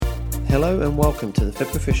Hello and welcome to the Fit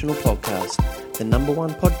Professional Podcast, the number one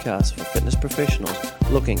podcast for fitness professionals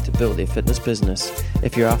looking to build their fitness business.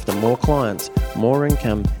 If you're after more clients, more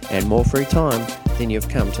income, and more free time, then you've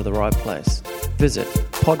come to the right place. Visit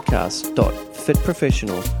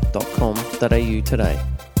podcast.fitprofessional.com.au today.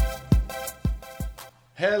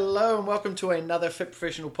 Hello and welcome to another Fit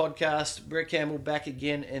Professional Podcast. Brett Campbell back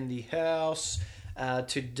again in the house.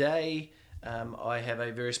 Today I have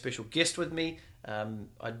a very special guest with me.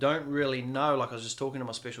 I don't really know, I was just talking to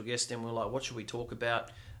my special guest and we were like, what should we talk about?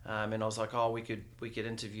 And I was like, we could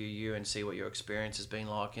interview you and see what your experience has been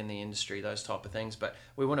like in the industry, those type of things. But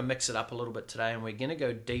we want to mix it up a little bit today and we're going to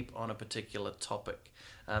go deep on a particular topic.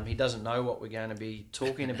 He doesn't know what we're going to be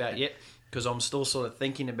talking about yet because I'm still sort of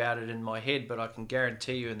thinking about it in my head, but I can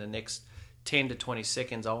guarantee you in the next 10 to 20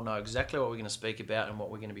 seconds I'll know exactly what we're going to speak about and what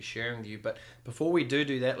we're going to be sharing with you. But before we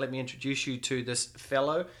do that, let me introduce you to this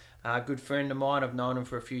fellow. A good friend of mine. I've known him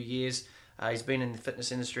for a few years. He's been in the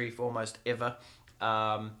fitness industry for almost ever,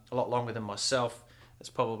 a lot longer than myself. This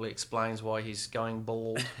probably explains why he's going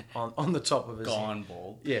bald on the top of his head.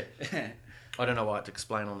 Bald. Yeah. I don't know why I had to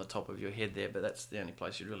explain on the top of your head there, but that's the only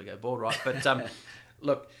place you'd really go bald, right? But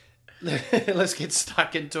look, let's get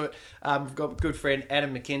stuck into it. We've got a good friend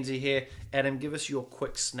Adam McKenzie here. Adam, give us your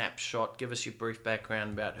quick snapshot. Give us your brief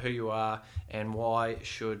background about who you are and why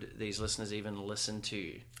should these listeners even listen to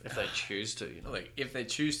you if they choose to. Look, if they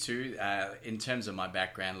choose to, in terms of my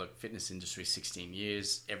background, fitness industry 16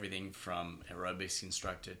 years, everything from aerobics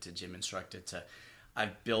instructor to gym instructor to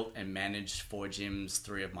I've built and managed 4 gyms,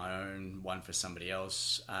 3 of my own, 1 for somebody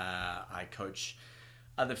else. I coach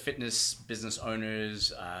other fitness business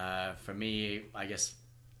owners. For me, I guess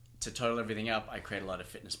to total everything up, I create a lot of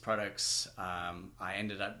fitness products. I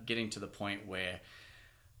ended up getting to the point where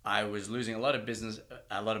I was losing a lot of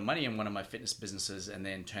money in one of my fitness businesses, and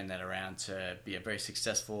then turned that around to be a very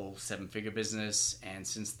successful 7-figure business. And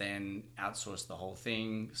since then, outsourced the whole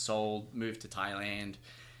thing, sold, moved to Thailand,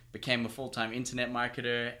 became a full-time internet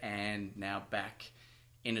marketer, and now back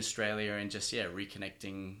in Australia and just,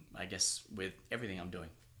 reconnecting, I guess, with everything I'm doing,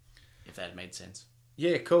 if that made sense.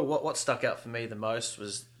 Yeah, cool. What stuck out for me the most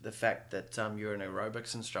was the fact that you're an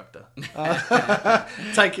aerobics instructor.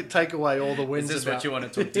 Take away all the wins. Is this what you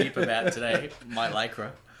want to talk deep about today? My lycra.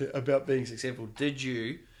 About being successful. Did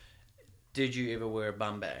you ever wear a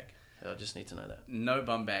bum bag? I just need to know that. No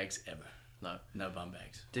bum bags ever. No bum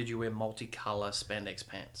bags. Did you wear multicolour spandex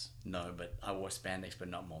pants? No, but I wore spandex, but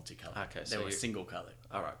not multicolour. Okay, so they were single coloured.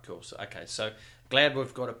 All right, cool. So glad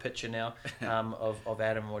we've got a picture now of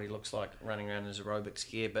Adam and what he looks like running around in his aerobics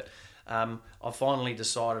gear. But I've finally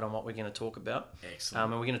decided on what we're going to talk about. Excellent.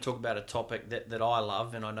 And we're going to talk about a topic that I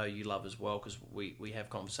love and I know you love as well because we have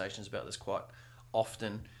conversations about this quite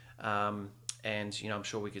often. And I'm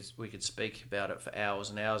sure we could speak about it for hours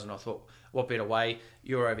and hours. And I thought, what better way?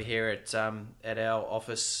 You're over here at our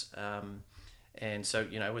office, and so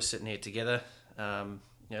we're sitting here together,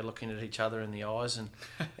 looking at each other in the eyes,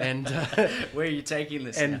 and where are you taking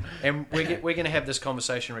this? And we're going to have this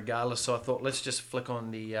conversation regardless. So I thought let's just flick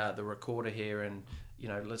on the recorder here, and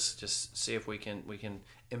let's just see if we can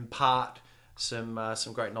impart some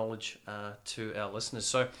great knowledge to our listeners.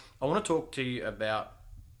 So I want to talk to you about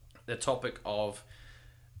the topic of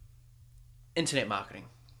internet marketing.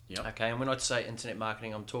 Yep. Okay, and when I say internet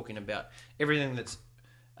marketing, I'm talking about everything that's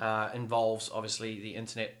involves obviously the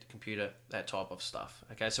internet, computer, that type of stuff.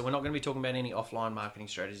 Okay, so we're not going to be talking about any offline marketing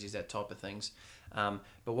strategies, that type of things. But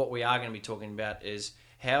what we are going to be talking about is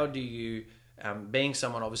how do you, being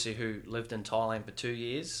someone obviously who lived in Thailand for 2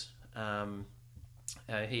 years,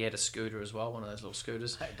 he had a scooter as well, one of those little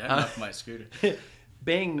scooters. Hey, don't knock my scooter.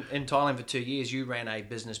 Being in Thailand for 2 years, you ran a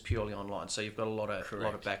business purely online, so you've got a lot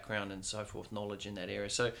of background and so forth, knowledge in that area.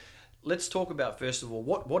 So let's talk about, first of all,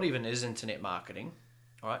 what even is internet marketing,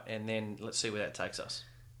 all right? And then let's see where that takes us.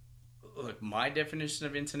 Look, my definition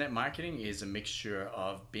of internet marketing is a mixture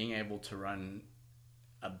of being able to run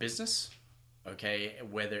a business, okay,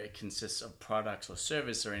 whether it consists of products or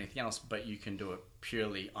service or anything else, but you can do it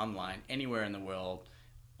purely online, anywhere in the world,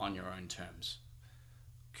 on your own terms.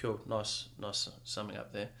 Cool, nice summing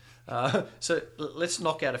up there. So let's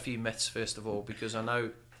knock out a few myths first of all, because I know,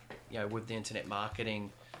 with the internet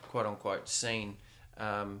marketing, quote unquote, scene,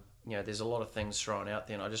 there's a lot of things thrown out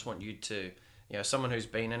there, and I just want you to, someone who's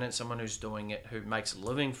been in it, someone who's doing it, who makes a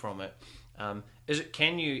living from it,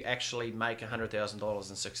 can you actually make $100,000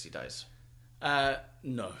 in 60 days?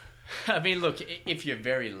 No. I mean, look, if you're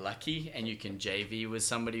very lucky and you can JV with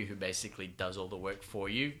somebody who basically does all the work for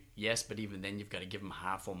you, yes, but even then you've got to give them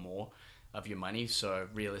half or more of your money. So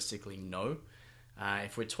realistically, no.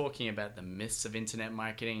 If we're talking about the myths of internet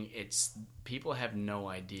marketing, it's people have no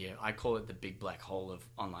idea. I call it the big black hole of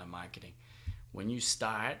online marketing. When you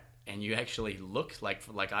start and you actually look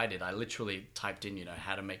like I did, I literally typed in,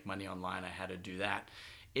 how to make money online, how to do that.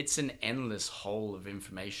 It's an endless hole of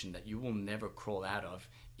information that you will never crawl out of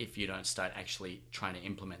if you don't start actually trying to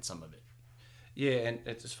implement some of it. Yeah, and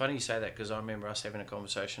it's funny you say that, because I remember us having a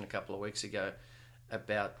conversation a couple of weeks ago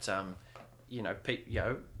about,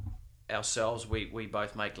 ourselves. We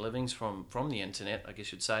both make livings from the internet, I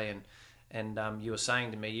guess you'd say, and you were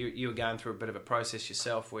saying to me you were going through a bit of a process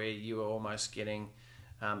yourself where you were almost getting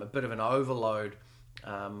a bit of an overload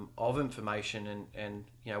of information, and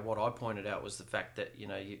what I pointed out was the fact that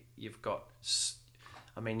you've got,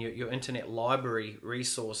 your internet library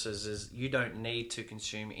resources is, you don't need to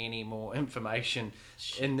consume any more information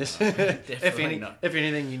in this. If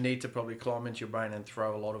anything, you need to probably climb into your brain and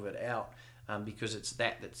throw a lot of it out, because it's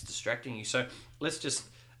that's distracting you. So let's just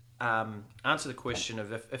answer the question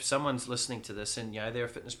of, if someone's listening to this and they're a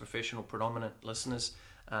fitness professional, predominant listeners,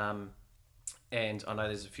 and I know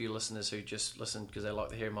there's a few listeners who just listen because they like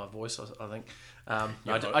to hear my voice, I think.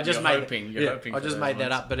 I just made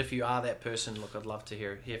that up, but if you are that person, look, I'd love to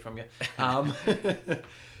hear from you.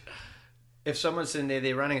 If someone's in there,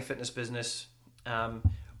 they're running a fitness business,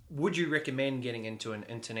 would you recommend getting into an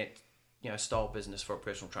internet style business for a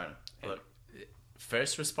personal trainer? Look,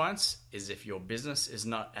 first response is, if your business is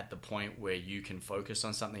not at the point where you can focus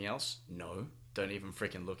on something else, no, don't even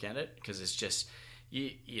freaking look at it, because it's just...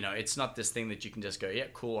 it's not this thing that you can just go, yeah,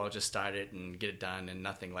 cool, I'll just start it and get it done, and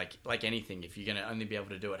nothing. Like anything, if you're going to only be able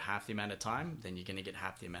to do it half the amount of time, then you're going to get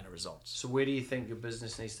half the amount of results. So where do you think your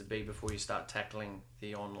business needs to be before you start tackling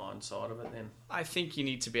the online side of it then? I think you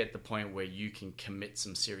need to be at the point where you can commit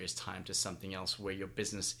some serious time to something else, where your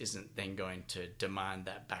business isn't then going to demand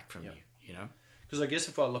that back from you. Because I guess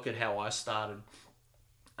if I look at how I started,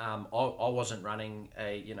 I wasn't running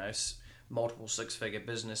a, multiple six-figure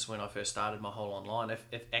business when I first started my whole online.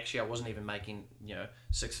 If actually I wasn't even making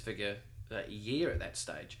six-figure a year at that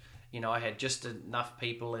stage. I had just enough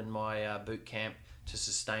people in my boot camp to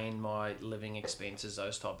sustain my living expenses,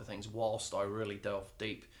 those type of things, whilst I really delved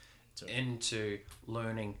deep into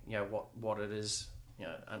learning what it is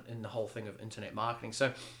in the whole thing of internet marketing.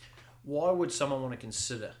 So why would someone want to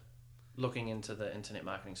consider looking into the internet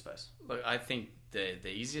marketing space? Look, I think the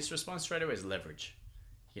easiest response straight away is leverage.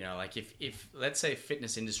 If let's say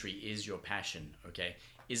fitness industry is your passion, okay,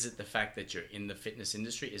 is it the fact that you're in the fitness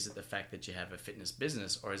industry? Is it the fact that you have a fitness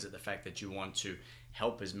business? Or is it the fact that you want to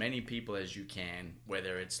help as many people as you can,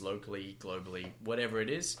 whether it's locally, globally, whatever it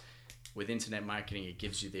is? With internet marketing, it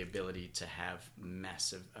gives you the ability to have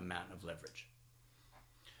massive amount of leverage.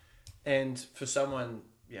 And for someone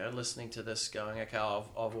listening to this going, okay, I've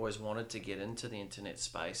always wanted to get into the internet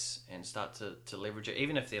space and start to leverage it,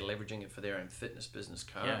 even if they're leveraging it for their own fitness business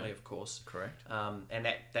currently, of course. Correct. And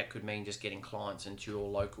that could mean just getting clients into your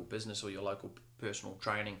local business or your local personal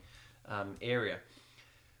training area.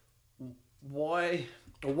 What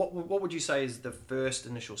would you say is the first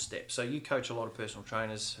initial step? So you coach a lot of personal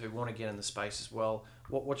trainers who want to get in the space as well.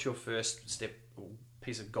 What's your first step or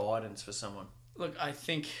piece of guidance for someone? Look, I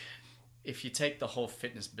think... if you take the whole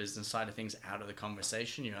fitness business side of things out of the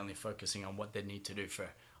conversation, you're only focusing on what they need to do for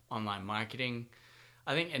online marketing.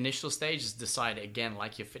 I think initial stage is decide, again,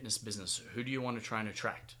 like your fitness business, who do you want to try and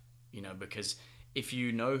attract? Because if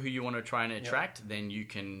you know who you want to try and attract, then you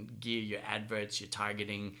can gear your adverts, your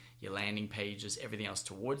targeting, your landing pages, everything else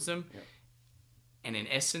towards them. Yep. And in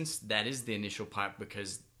essence, that is the initial part,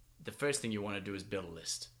 because the first thing you want to do is build a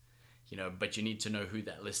list. But you need to know who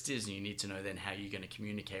that list is, and you need to know then how you're going to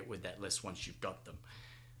communicate with that list once you've got them.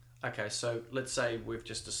 Okay, so let's say we've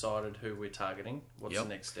just decided who we're targeting. What's the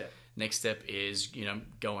next step? Next step is,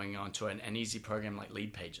 going on to an easy program like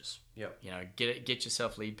Lead Pages. Yep. Get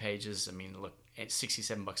yourself Lead Pages. I mean, look, at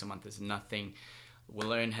 $67 a month is nothing. We'll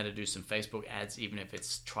learn how to do some Facebook ads, even if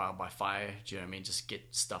it's trial by fire. Do you know what I mean? Just get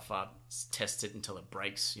stuff up, test it until it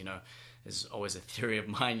breaks, There's always a theory of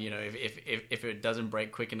mine, if it doesn't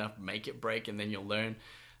break quick enough, make it break, and then you'll learn.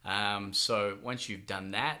 So once you've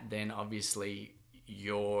done that, then obviously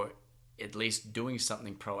you're at least doing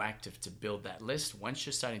something proactive to build that list. Once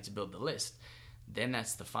you're starting to build the list, then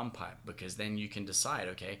that's the fun part, because then you can decide,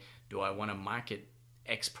 okay, do I want to market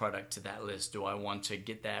X product to that list? Do I want to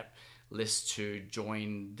get that list to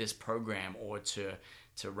join this program, or to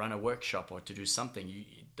run a workshop, or to do something?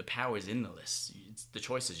 The power is in the list. The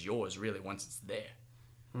choice is yours, really, once it's there.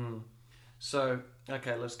 So,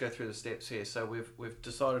 okay, let's go through the steps here. So we've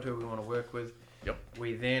decided who we want to work with. Yep.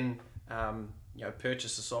 We then,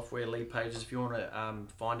 purchase the software, Leadpages. If you want to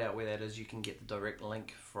find out where that is, you can get the direct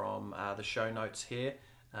link from the show notes here.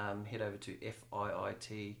 Head over to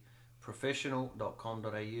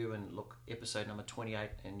fiitprofessional.com.au and look episode number 28,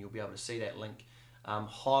 and you'll be able to see that link.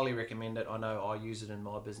 Highly recommend it. I know I use it in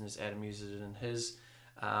my business. Adam uses it in his.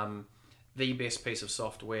 The best piece of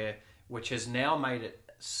software, which has now made it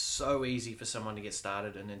so easy for someone to get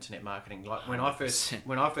started in internet marketing. Like when I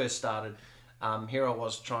first started, here I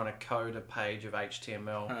was trying to code a page of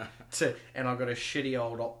HTML and I got a shitty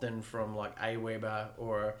old opt-in from like Aweber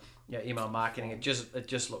or email marketing. It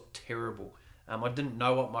just looked terrible. I didn't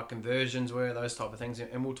know what my conversions were, those type of things,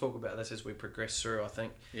 and we'll talk about this as we progress through, I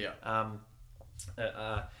think.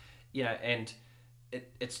 And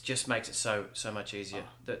it just makes it so much easier.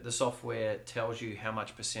 The software tells you how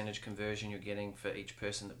much percentage conversion you're getting for each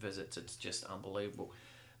person that visits. It's just unbelievable.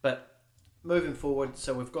 But moving forward,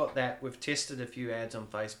 so we've got that. We've tested a few ads on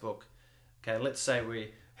Facebook. Okay, let's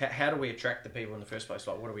say how do we attract the people in the first place?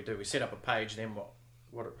 Like, what do? We set up a page, then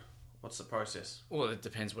what's the process? Well, it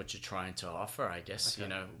depends what you're trying to offer, I guess.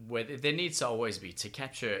 Okay. Where there needs to always be, to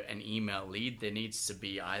capture an email lead, there needs to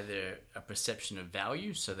be either a perception of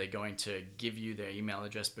value, so they're going to give you their email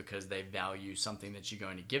address because they value something that you're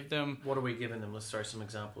going to give them. What are we giving them? Let's throw some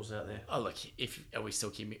examples out there. Oh, look, if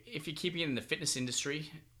you're keeping it in the fitness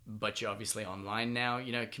industry, but you're obviously online now,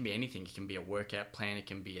 it can be anything. It can be a workout plan, it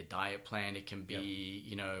can be a diet plan, it can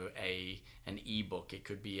be an ebook, it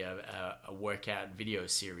could be a workout video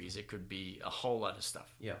series, it could be a whole lot of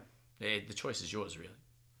stuff. The choice is yours, really.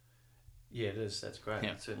 Yeah, it is. That's great.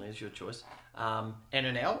 It certainly is your choice. And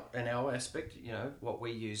in our aspect, what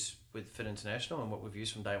we use with Fit International and what we've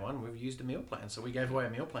used from day one, we've used a meal plan. So we gave away a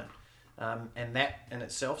meal plan, and that in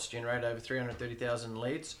itself's generated over 330,000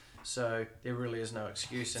 leads. So there really is no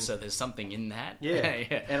excuse. And so there's something in that. Yeah.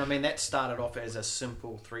 And I mean, that started off as a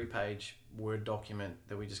simple 3-page Word document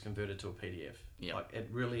that we just converted to a PDF. Yeah. Like, it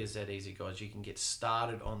really is that easy, guys. You can get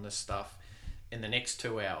started on this stuff in the next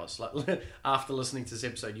 2 hours. Like, after listening to this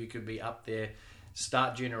episode, you could be up there,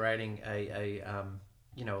 start generating a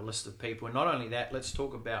list of people. And not only that, let's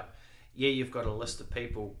talk about, you've got a list of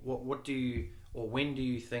people. What do you, or when do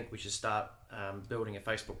you think we should start building a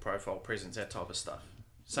Facebook profile presence, that type of stuff?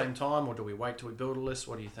 Same time, or do we wait till we build a list?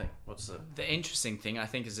 What do you think? What's the interesting thing, I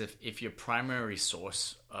think, is if your primary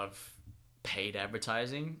source of paid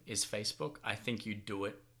advertising is Facebook, I think you do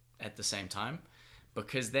it at the same time,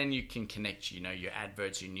 because then you can connect, your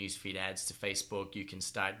adverts, your newsfeed ads to Facebook. You can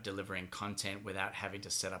start delivering content without having to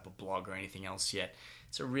set up a blog or anything else yet.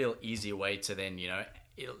 It's a real easy way to then,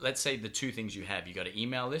 let's say the two things you have. You got an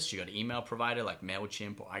email list, you got an email provider like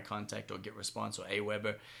MailChimp or iContact or GetResponse or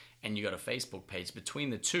Aweber, and you got a Facebook page.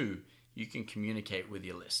 Between the two, you can communicate with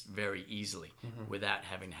your list very easily without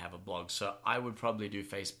having to have a blog. So I would probably do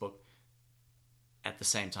Facebook at the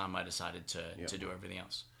same time I decided to do everything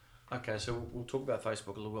else. Okay, so we'll talk about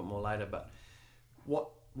Facebook a little bit more later, but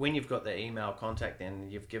when you've got the email contact,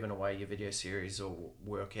 then you've given away your video series or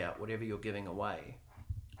workout, whatever you're giving away,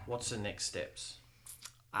 what's the next steps?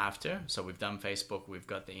 So we've done Facebook, we've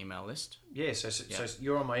got the email list. So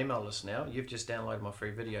you're on my email list now. You've just downloaded my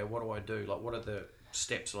free video. What do I do? Like, what are the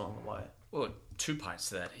steps along the way? Well, two parts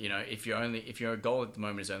to that. If your goal at the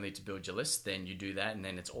moment is only to build your list, then you do that, and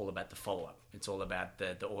then it's all about the follow-up. It's all about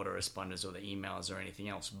the autoresponders or the emails or anything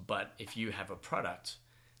else. But if you have a product,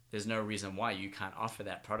 there's no reason why you can't offer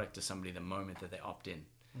that product to somebody the moment that they opt in.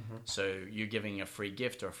 So you're giving a free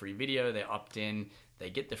gift or a free video, they opt in, they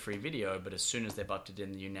get the free video, but as soon as they've opted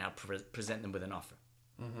in, you now present them with an offer.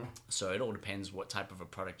 So it all depends what type of a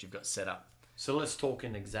product you've got set up. So let's talk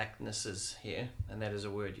in exactnesses here, and that is a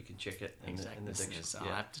word. You can check it in the dictionary.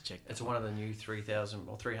 I'll have to check that. It's one of the new 3,000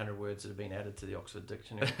 or 300 words that have been added to the Oxford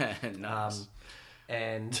Dictionary. Nice.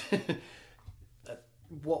 And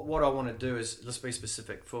what I want to do is, let's be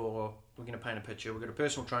specific. We're going to paint a picture. We've got a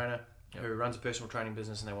personal trainer who runs a personal training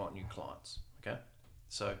business, and they want new clients. Okay,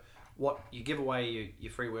 so what you give away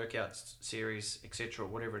your free workouts series, etc.,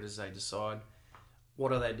 whatever it is they decide.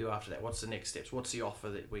 What do they do after that? What's the next steps? What's the offer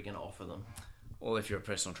that we're going to offer them? Well, if you're a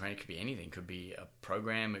personal trainer, it could be anything. It could be a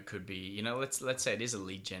program. It could be, let's say it is a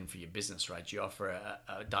lead gen for your business, right? You offer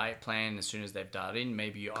a diet plan. As soon as they've dialed in,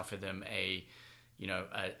 maybe you offer them a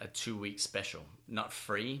 2-week special. Not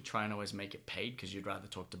free. Try and always make it paid, because you'd rather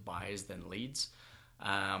talk to buyers than leads.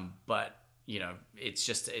 But it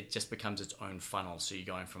just becomes its own funnel. So you're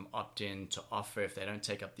going from opt-in to offer. If they don't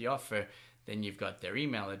take up the offer, then you've got their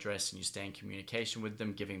email address and you stay in communication with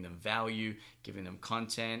them, giving them value, giving them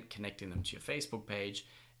content, connecting them to your Facebook page,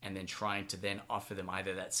 and then trying to then offer them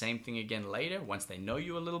either that same thing again later once they know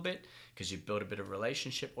you a little bit because you've built a bit of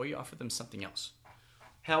relationship, or you offer them something else.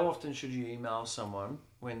 How often should you email someone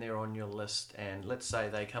when they're on your list? And let's say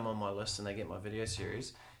they come on my list and they get my video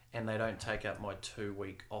series, and they don't take up my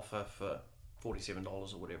 2-week offer for $47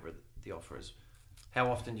 or whatever the offer is. How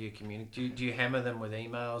often do you communicate? Do you hammer them with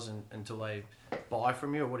emails until they buy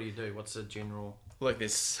from you, or what do you do? What's the general? Look,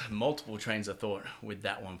 there's multiple trains of thought with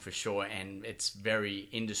that one for sure, and it's very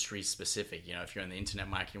industry specific. You know, if you're in the internet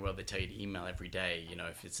marketing world, they tell you to email every day. You know,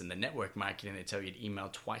 if it's in the network marketing, they tell you to email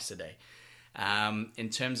twice a day. In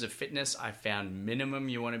terms of fitness, I found minimum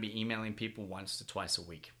you want to be emailing people once to twice a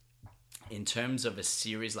week. In terms of a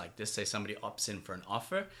series like this, say somebody opts in for an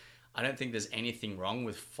offer, I don't think there's anything wrong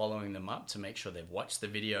with following them up to make sure they've watched the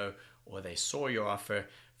video or they saw your offer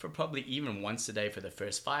for probably even once a day for the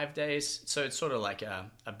first 5 days. So it's sort of like a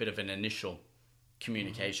bit of an initial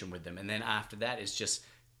communication with them. And then after that, it's just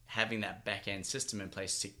having that back end system in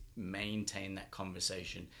place to maintain that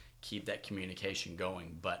conversation, keep that communication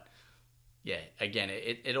going. But yeah, again,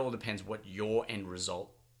 it all depends what your end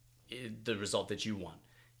result, the result that you want.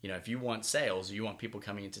 You know, if you want sales, you want people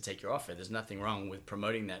coming in to take your offer, there's nothing wrong with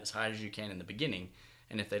promoting that as hard as you can in the beginning.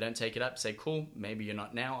 And if they don't take it up, say, cool, maybe you're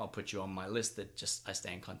not now. I'll put you on my list that just I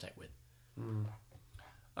stay in contact with.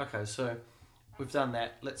 Okay, so we've done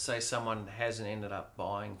that. Let's say someone hasn't ended up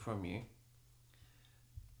buying from you.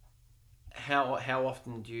 How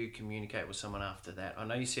often do you communicate with someone after that? I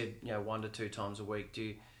know you said 1 to 2 times a week.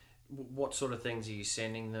 What sort of things are you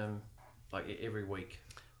sending them like every week?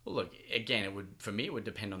 Well, look, again, it would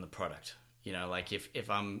depend on the product. You know, like if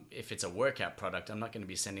it's a workout product, I'm not going to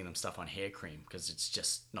be sending them stuff on hair cream because it's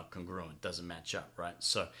just not congruent, doesn't match up, right?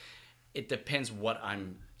 So it depends what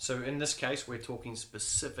I'm. So in this case, we're talking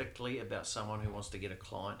specifically about someone who wants to get a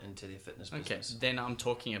client into their fitness business. Okay, then I'm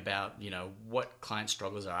talking about what client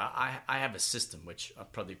struggles are. I have a system which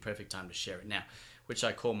probably perfect time to share it now, which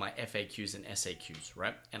I call my FAQs and SAQs,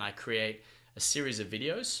 right? And I create a series of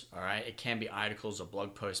videos, all right? It can be articles or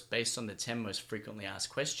blog posts based on the 10 most frequently asked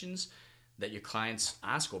questions that your clients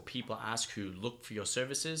ask or people ask who look for your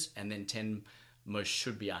services, and then 10 most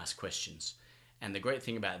should be asked questions. And the great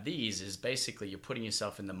thing about these is basically you're putting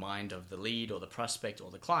yourself in the mind of the lead or the prospect or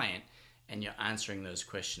the client, and you're answering those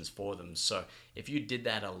questions for them. So if you did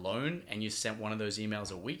that alone and you sent one of those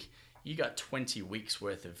emails a week, you got 20 weeks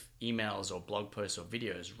worth of emails or blog posts or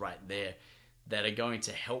videos right there that are going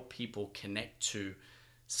to help people connect to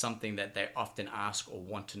something that they often ask or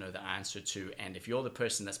want to know the answer to. And if you're the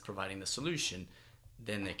person that's providing the solution,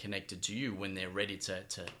 then they're connected to you when they're ready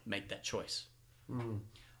to make that choice.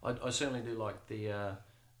 I certainly do like the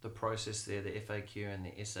process there, the FAQ and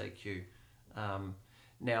the SAQ.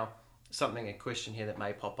 Now, a question here that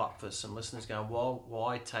may pop up for some listeners going, well,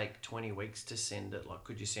 why take 20 weeks to send it? Like,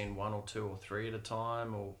 could you send 1 or 2 or 3 at a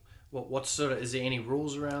time? Or what sort of, is there any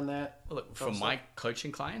rules around that? Well, look, for my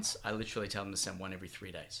coaching clients, I literally tell them to send one every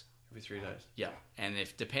 3 days. Every 3 days? Yeah. And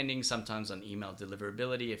if depending sometimes on email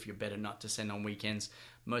deliverability, if you're better not to send on weekends,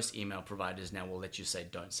 most email providers now will let you say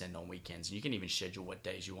don't send on weekends. And you can even schedule what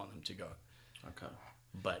days you want them to go. Okay.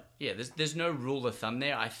 But yeah, there's no rule of thumb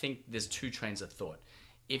there. I think there's 2 trains of thought.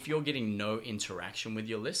 If you're getting no interaction with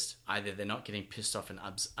your list, either they're not getting pissed off and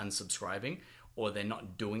unsubscribing, or they're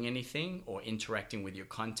not doing anything or interacting with your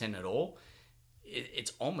content at all,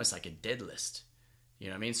 it's almost like a dead list. You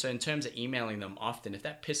know what I mean? So in terms of emailing them often, if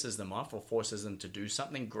that pisses them off or forces them to do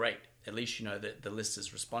something, great. At least you know that the list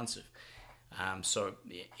is responsive. So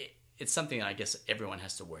it's something that I guess everyone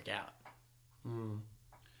has to work out.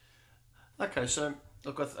 Okay, so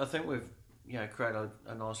look, I think we've created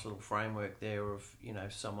a nice little framework there of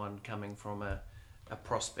someone coming from a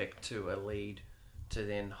prospect to a lead to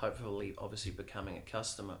then hopefully obviously becoming a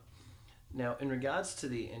customer. Now, in regards to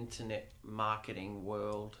the internet marketing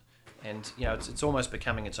world, and it's almost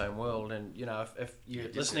becoming its own world, and if you're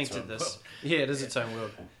listening to this, it is its own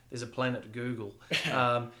world. There's a planet Google,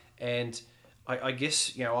 and I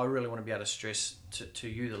guess I really want to be able to stress to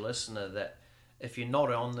you, the listener, that if you're not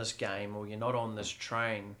on this game or you're not on this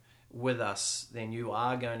train with us, then you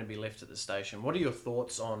are going to be left at the station. What are your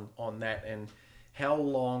thoughts on that, and how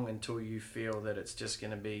long until you feel that it's just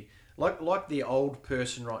going to be like the old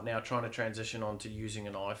person right now trying to transition onto using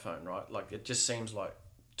an iPhone, right? Like it just seems like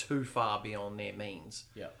too far beyond their means.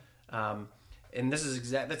 Yeah. And that's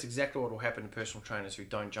exactly what will happen to personal trainers who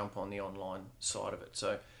don't jump on the online side of it.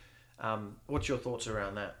 So, what's your thoughts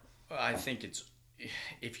around that? I think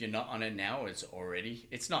if you're not on it now,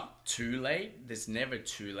 it's not too late. There's never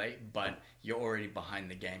too late, but you're already behind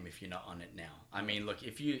the game if you're not on it now. I mean, look,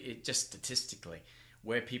 just statistically,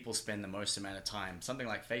 where people spend the most amount of time, something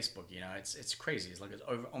like Facebook, it's crazy. It's like it's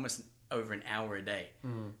almost over an hour a day.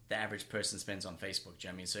 The average person spends on Facebook. Do you know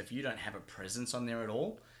what I mean? So if you don't have a presence on there at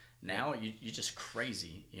all, Now you're just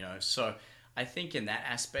crazy, So I think in that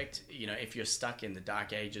aspect, if you're stuck in the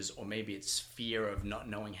dark ages, or maybe it's fear of not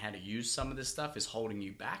knowing how to use some of this stuff is holding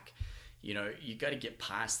you back, you got to get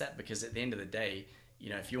past that, because at the end of the day,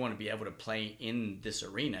 if you want to be able to play in this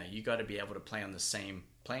arena, you got to be able to play on the same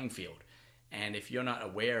playing field. And if you're not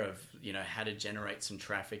aware of, how to generate some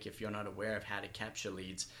traffic, if you're not aware of how to capture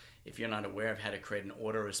leads, if you're not aware of how to create an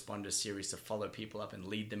autoresponder series to follow people up and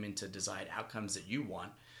lead them into desired outcomes that you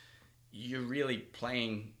want, you're really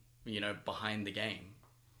playing, behind the game.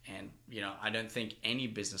 And, I don't think any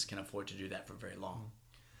business can afford to do that for very long.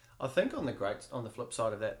 I think on the flip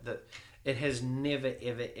side of that it has never,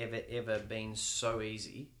 ever, ever, ever been so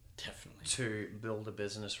easy Definitely to build a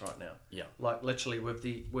business right now. Yeah. Like literally with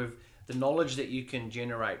the knowledge that you can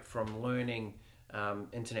generate from learning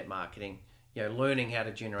internet marketing, learning how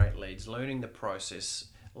to generate leads, learning the process,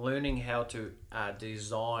 learning how to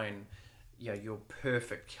design your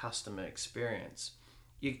perfect customer experience.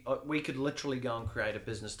 We could literally go and create a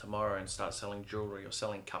business tomorrow and start selling jewelry or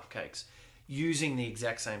selling cupcakes using the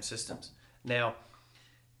exact same systems. Now,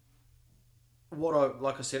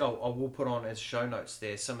 like I said, I will put on as show notes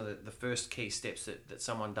there some of the first key steps that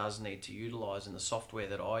someone does need to utilize in the software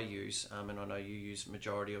that I use, and I know you use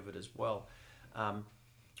majority of it as well.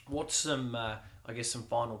 What's some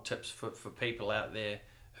final tips for people out there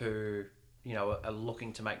who are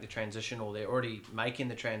looking to make the transition, or they're already making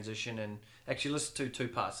the transition? And actually, let's do two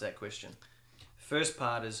parts to that question. First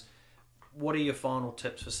part is, what are your final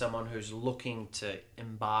tips for someone who's looking to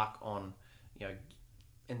embark on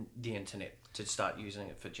in the internet to start using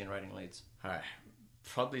it for generating leads? All right.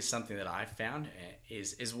 Probably something that I found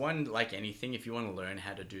is one, like anything, if you want to learn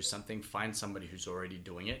how to do something, find somebody who's already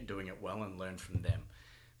doing it well, and learn from them.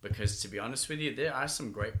 Because to be honest with you, there are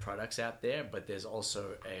some great products out there, but there's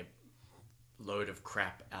also a load of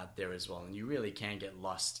crap out there as well, and you really can get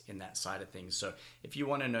lost in that side of things. So if you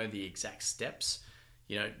want to know the exact steps,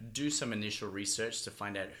 do some initial research to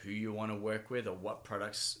find out who you want to work with, or what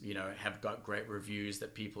products have got great reviews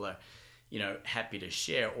that people are happy to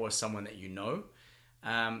share, or someone that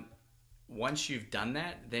once you've done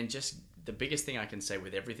that, then just the biggest thing I can say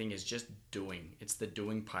with everything is just doing. It's the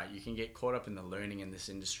doing part. You can get caught up in the learning in this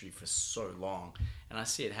industry for so long, and I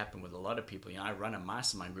see it happen with a lot of people. I run a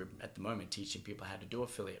mastermind group at the moment teaching people how to do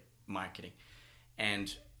affiliate marketing,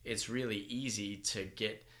 and it's really easy to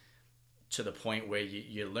get to the point where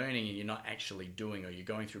you're learning and you're not actually doing, or you're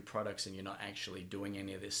going through products and you're not actually doing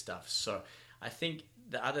any of this stuff. So I think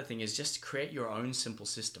the other thing is just create your own simple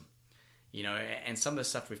system. And some of the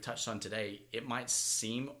stuff we've touched on today, it might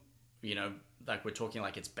seem, like we're talking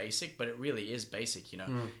like it's basic, but it really is basic.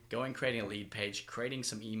 Going, creating a lead page, creating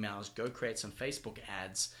some emails, go create some Facebook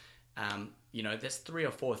ads. There's 3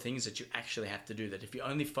 or 4 things that you actually have to do, that if you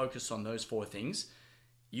only focus on those 4 things,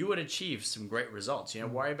 you would achieve some great results.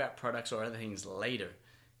 Worry about products or other things later.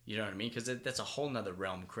 You know what I mean? Because that's a whole nother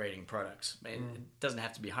realm, creating products. It doesn't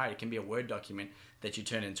have to be hard. It can be a Word document that you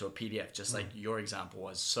turn into a PDF, just like your example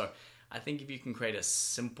was. So I think if you can create a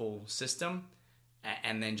simple system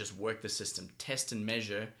and then just work the system, test and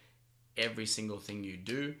measure every single thing you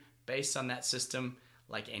do based on that system,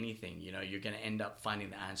 like anything, you're going to end up finding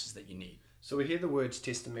the answers that you need. So we hear the words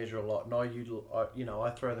test and measure a lot, and I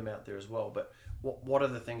throw them out there as well. But what are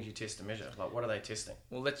the things you test and measure? Like, what are they testing?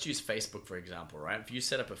 Well, let's use Facebook, for example, right? If you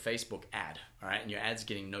set up a Facebook ad, all right, and your ad's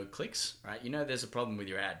getting no clicks, right? There's a problem with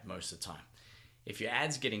your ad most of the time. If your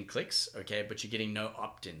ad's getting clicks, okay, but you're getting no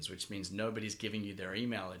opt-ins, which means nobody's giving you their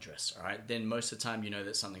email address, all right, then most of the time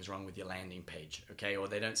that something's wrong with your landing page, okay, or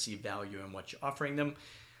they don't see value in what you're offering them.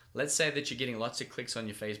 Let's say that you're getting lots of clicks on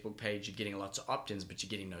your Facebook page, you're getting lots of opt-ins, but you're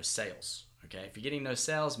getting no sales, okay? If you're getting no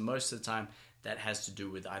sales, most of the time that has to do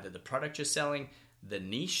with either the product you're selling, the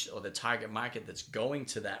niche or the target market that's going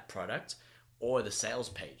to that product, or the sales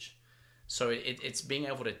page. So it's being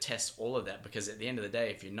able to test all of that, because at the end of the day,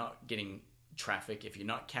 if you're not getting traffic, if you're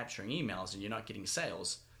not capturing emails and you're not getting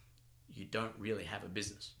sales, you don't really have a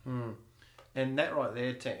business. And that right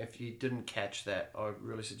there, if you didn't catch that, I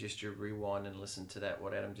really suggest you rewind and listen to that,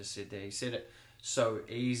 what Adam just said there. He said it so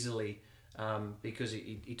easily, because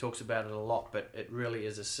he talks about it a lot, but it really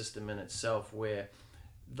is a system in itself where,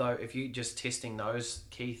 though, if you're just testing those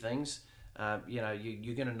key things,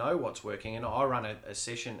 you're going to know what's working. And I run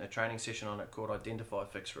a training session on it called Identify,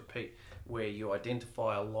 Fix, Repeat, where you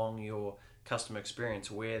identify along your customer experience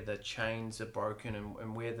where the chains are broken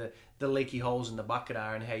and where the leaky holes in the bucket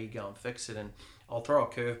are, and how you go and fix it. And I'll throw a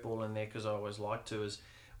curveball in there, because I always like to, is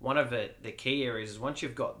one of the key areas is, once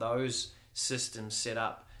you've got those systems set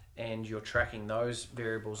up and you're tracking those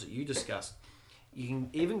variables that you discussed, You can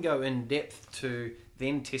even go in depth to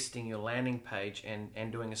then testing your landing page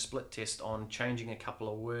and doing a split test on changing a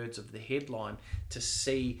couple of words of the headline to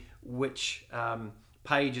see which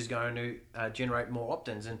page is going to generate more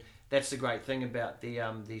opt-ins. And that's the great thing about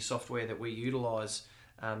the software that we utilize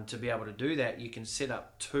to be able to do that. You can set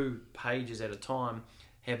up 2 pages at a time,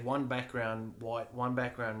 have one background white, one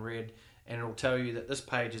background red, and it'll tell you that this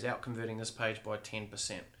page is out converting this page by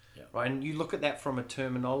 10%. Yeah. Right? And you look at that from a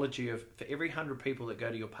terminology of, for every 100 people that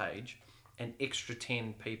go to your page, an extra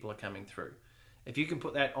 10 people are coming through. If you can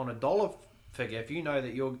put that on a dollar figure, if you know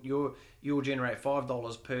that you'll generate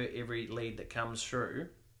 $5 per every lead that comes through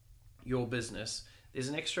your business, there's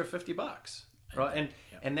an extra $50, right?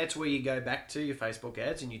 And that's where you go back to your Facebook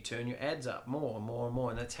ads and you turn your ads up more and more and more,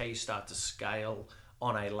 and that's how you start to scale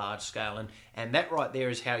on a large scale. And that right there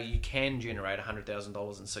is how you can generate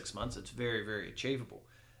 $100,000 in 6 months. It's very, very achievable.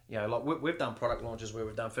 You know, like we've done product launches where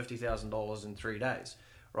we've done $50,000 in 3 days,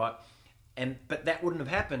 right? But that wouldn't have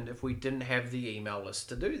happened if we didn't have the email list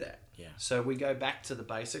to do that. Yeah. So we go back to the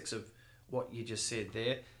basics of what you just said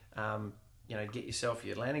there. You know, get yourself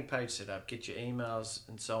your landing page set up, get your emails,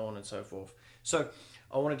 and so on and so forth. So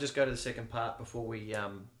I want to just go to the second part before we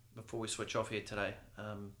switch off here today.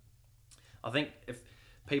 I think if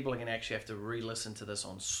people are going to actually have to re-listen to this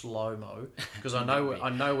on slow mo, because I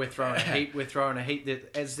know we're throwing a heap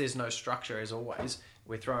that, as there's no structure as always,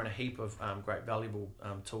 we're throwing a heap of great valuable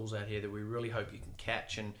tools out here that we really hope you can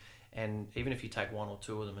catch, and even if you take 1 or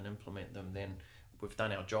 2 of them and implement them, then we've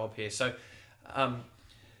done our job here. So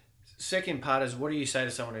second part is, what do you say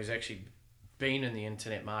to someone who's actually been in the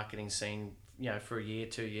internet marketing scene, you know, for a year,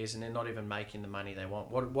 2 years, and they're not even making the money they want?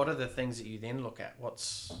 What are the things that you then look at?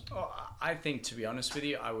 I think, to be honest with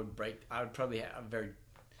you, I would probably have a very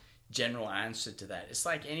general answer to that. It's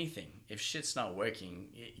like anything. If shit's not working,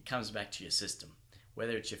 it comes back to your system.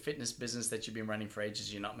 Whether it's your fitness business that you've been running for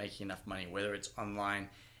ages, you're not making enough money. Whether it's online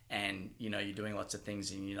and, you know, you're doing lots of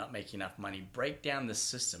things and you're not making enough money, break down the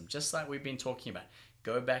system, just like we've been talking about.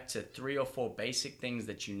 Go back to 3 or 4 basic things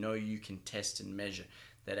that you know you can test and measure,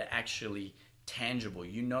 that are actually tangible.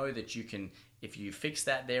 You know that you can, if you fix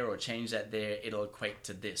that there or change that there, it'll equate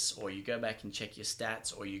to this. Or you go back and check your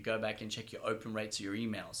stats, or you go back and check your open rates of your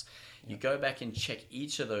emails. You go back and check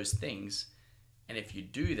each of those things, and if you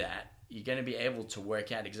do that, you're going to be able to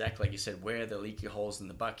work out exactly, like you said, where are the leaky holes in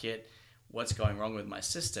the bucket, what's going wrong with my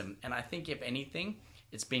system. And I think, if anything,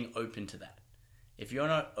 it's being open to that. If you're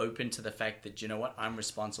not open to the fact that, you know what, I'm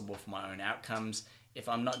responsible for my own outcomes, if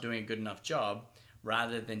I'm not doing a good enough job,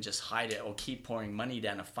 rather than just hide it or keep pouring money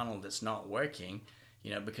down a funnel that's not working,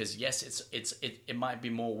 you know, because yes, it might be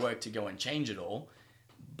more work to go and change it all,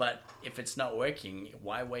 but if it's not working,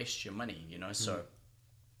 why waste your money, you know? So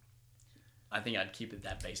I think I'd keep it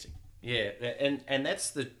that basic. Yeah, and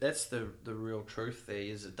that's the real truth there,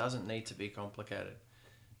 is it doesn't need to be complicated.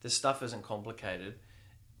 This stuff isn't complicated.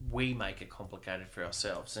 We make it complicated for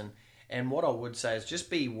ourselves. And what I would say is, just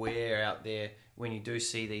beware out there when you do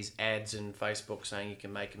see these ads in Facebook saying you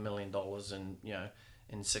can make $1 million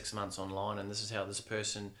in 6 months online, and this is how this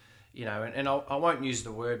person, you know, and I won't use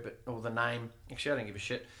the word or the name. Actually, I don't give a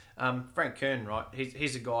shit. Frank Kern, right?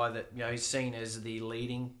 He's a guy that, you know, he's seen as the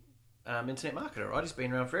leading internet marketer, right? He's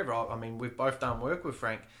been around forever. I mean, we've both done work with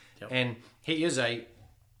Frank, and he is a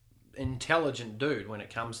intelligent dude when it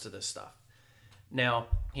comes to this stuff. Now,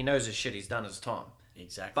 he knows his shit. He's done his time.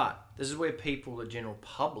 Exactly. But this is where people, the general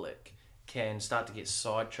public, can start to get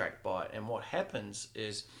sidetracked by it. And what happens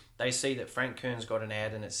is they see that Frank Kern's got an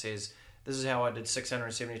ad and it says, this is how I did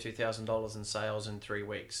 $672,000 in sales in 3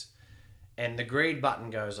 weeks. And the greed button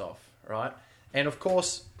goes off, right? And of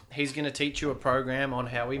course, he's going to teach you a program on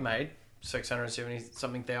how he made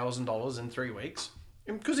 $670-something thousand in 3 weeks.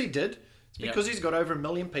 And because he did. It's because he's got over 1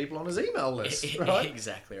 million people on his email list, right?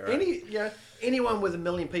 Exactly right. Anyone with 1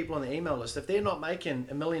 million people on the email list, if they're not making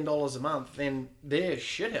 $1 million a month, then they're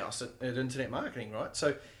shithouse at internet marketing, right?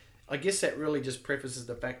 So I guess that really just prefaces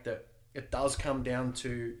the fact that it does come down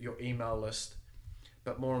to your email list,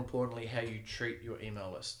 but more importantly, how you treat your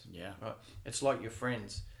email list. Yeah. Right? It's like your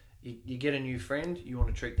friends. You get a new friend, you want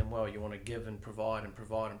to treat them well. You want to give and provide and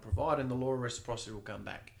provide and provide, and the law of reciprocity will come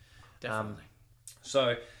back. Definitely.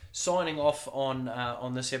 So, signing off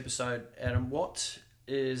on this episode, Adam, what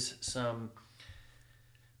is some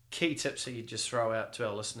key tips that you just throw out to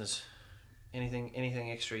our listeners?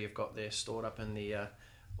 Anything extra you've got there stored up in the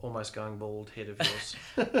almost going bald head of yours?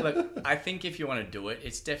 Look, I think if you want to do it,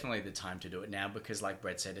 it's definitely the time to do it now, because like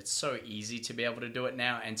Brett said, it's so easy to be able to do it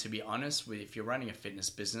now. And to be honest, if you're running a fitness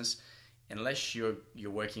business, unless you're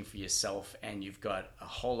working for yourself and you've got a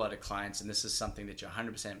whole lot of clients, and this is something that you're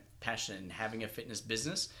 100% passionate in, having a fitness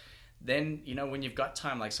business, then, when you've got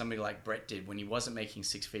time, like somebody like Brett did, when he wasn't making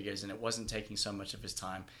six figures and it wasn't taking so much of his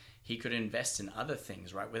time, he could invest in other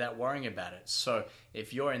things, right, without worrying about it. So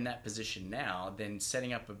if you're in that position now, then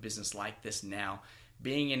setting up a business like this now,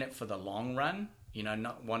 being in it for the long run,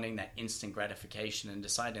 not wanting that instant gratification and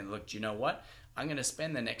deciding, look, do you know what? I'm going to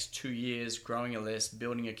spend the next 2 years growing a list,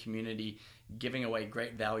 building a community, giving away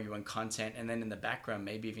great value and content, and then in the background,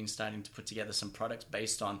 maybe even starting to put together some products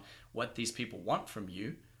based on what these people want from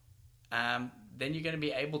you. Then you're going to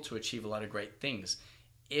be able to achieve a lot of great things.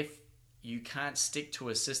 If you can't stick to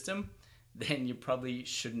a system, then you probably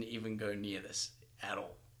shouldn't even go near this at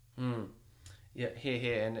all. Yeah,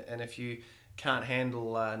 here. And if you can't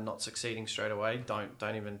handle not succeeding straight away,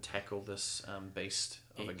 don't even tackle this beast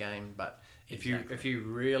of a game. But if you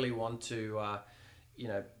really want to,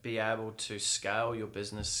 be able to scale your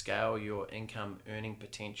business, scale your income earning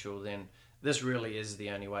potential, then this really is the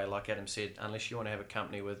only way. Like Adam said, unless you want to have a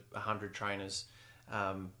company with 100 trainers,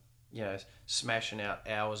 smashing out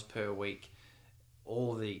hours per week,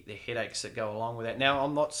 all the headaches that go along with that. Now,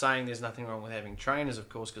 I'm not saying there's nothing wrong with having trainers, of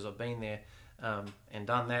course, because I've been there and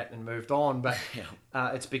done that and moved on, but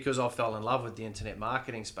it's because I fell in love with the internet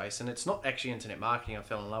marketing space. And it's not actually internet marketing I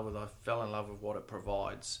fell in love with what it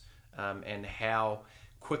provides, and how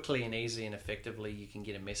quickly and easy and effectively you can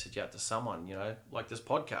get a message out to someone, like this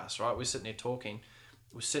podcast, right? We're sitting here talking.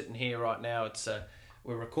 We're sitting here right now.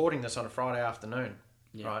 We're recording this on a Friday afternoon,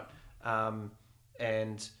 right?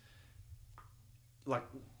 And like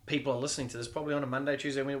people are listening to this probably on a Monday,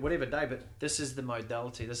 Tuesday, whatever day, but this is the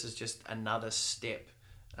modality. This is just another step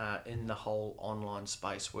in the whole online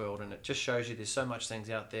space world. And it just shows you there's so much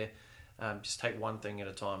things out there. Just take one thing at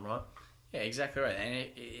a time, right? Yeah, exactly right. And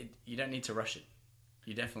you don't need to rush it.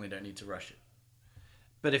 You definitely don't need to rush it.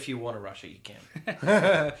 But if you want to rush it, you can.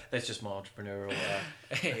 That's just my entrepreneurial...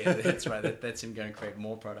 Yeah, that's right. That's him going to create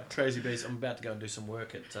more products. Crazy beast. I'm about to go and do some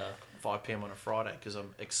work at 5 p.m. on a Friday because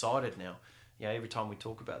I'm excited now. Every time we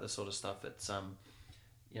talk about this sort of stuff, it's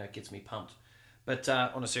it gets me pumped. But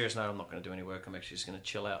on a serious note, I'm not going to do any work. I'm actually just going to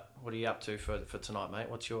chill out. What are you up to for tonight, mate?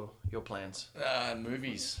 What's your plans?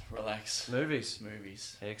 Movies. Relax. Movies.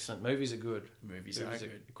 Excellent. Movies are good. Movies are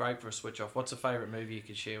good. Great for a switch off. What's a favourite movie you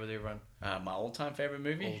could share with everyone? My all-time favourite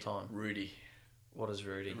movie? All-time. Rudy. What is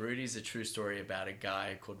Rudy? Rudy's a true story about a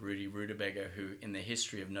guy called Rudy Rutabaga who, in the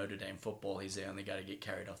history of Notre Dame football, he's the only guy to get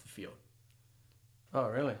carried off the field. Oh,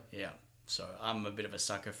 really? Yeah. So I'm a bit of a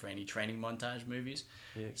sucker for any training montage movies.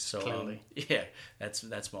 Yeah, so clearly.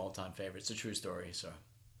 That's my all-time favorite. It's a true story. So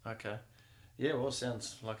okay, yeah. Well, it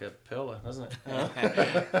sounds like a perler, doesn't it?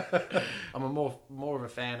 I'm more of a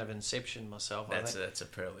fan of Inception myself. That's a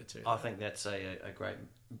perler too. I think that's a great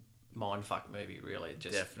mindfuck movie. Really,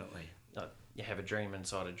 just definitely. You have a dream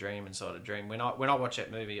inside a dream inside a dream. When I watch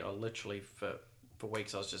that movie, I literally for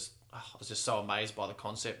weeks I was just so amazed by the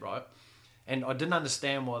concept, right? And I didn't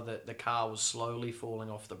understand why the car was slowly falling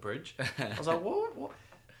off the bridge. I was like, what?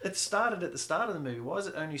 It started at the start of the movie. Why is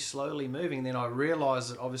it only slowly moving? And then I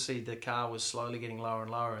realised that obviously the car was slowly getting lower and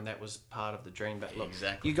lower, and that was part of the dream. But look,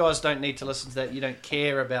 exactly. You guys don't need to listen to that. You don't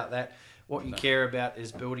care about that. What you care about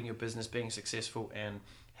is building your business, being successful, and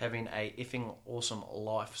having a effing awesome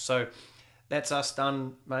life. So that's us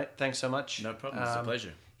done, mate. Thanks so much. No problem. It's a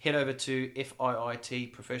pleasure. Head over to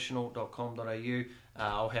fiitprofessional.com.au.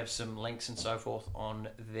 I'll have some links and so forth on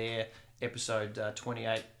there. Episode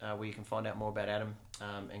 28, where you can find out more about Adam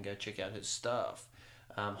and go check out his stuff.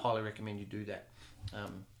 Highly recommend you do that.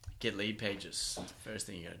 Get lead pages. First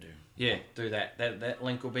thing you got to do. Yeah, do that. That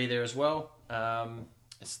link will be there as well.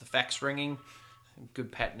 It's the fax ringing.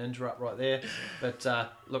 Good pattern interrupt right there. But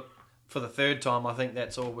look, for the third time, I think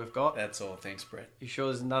that's all we've got. That's all. Thanks, Brett. You sure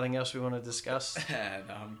there's nothing else we want to discuss? No,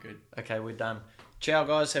 I'm good. Okay, we're done. Ciao,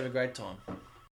 guys. Have a great time.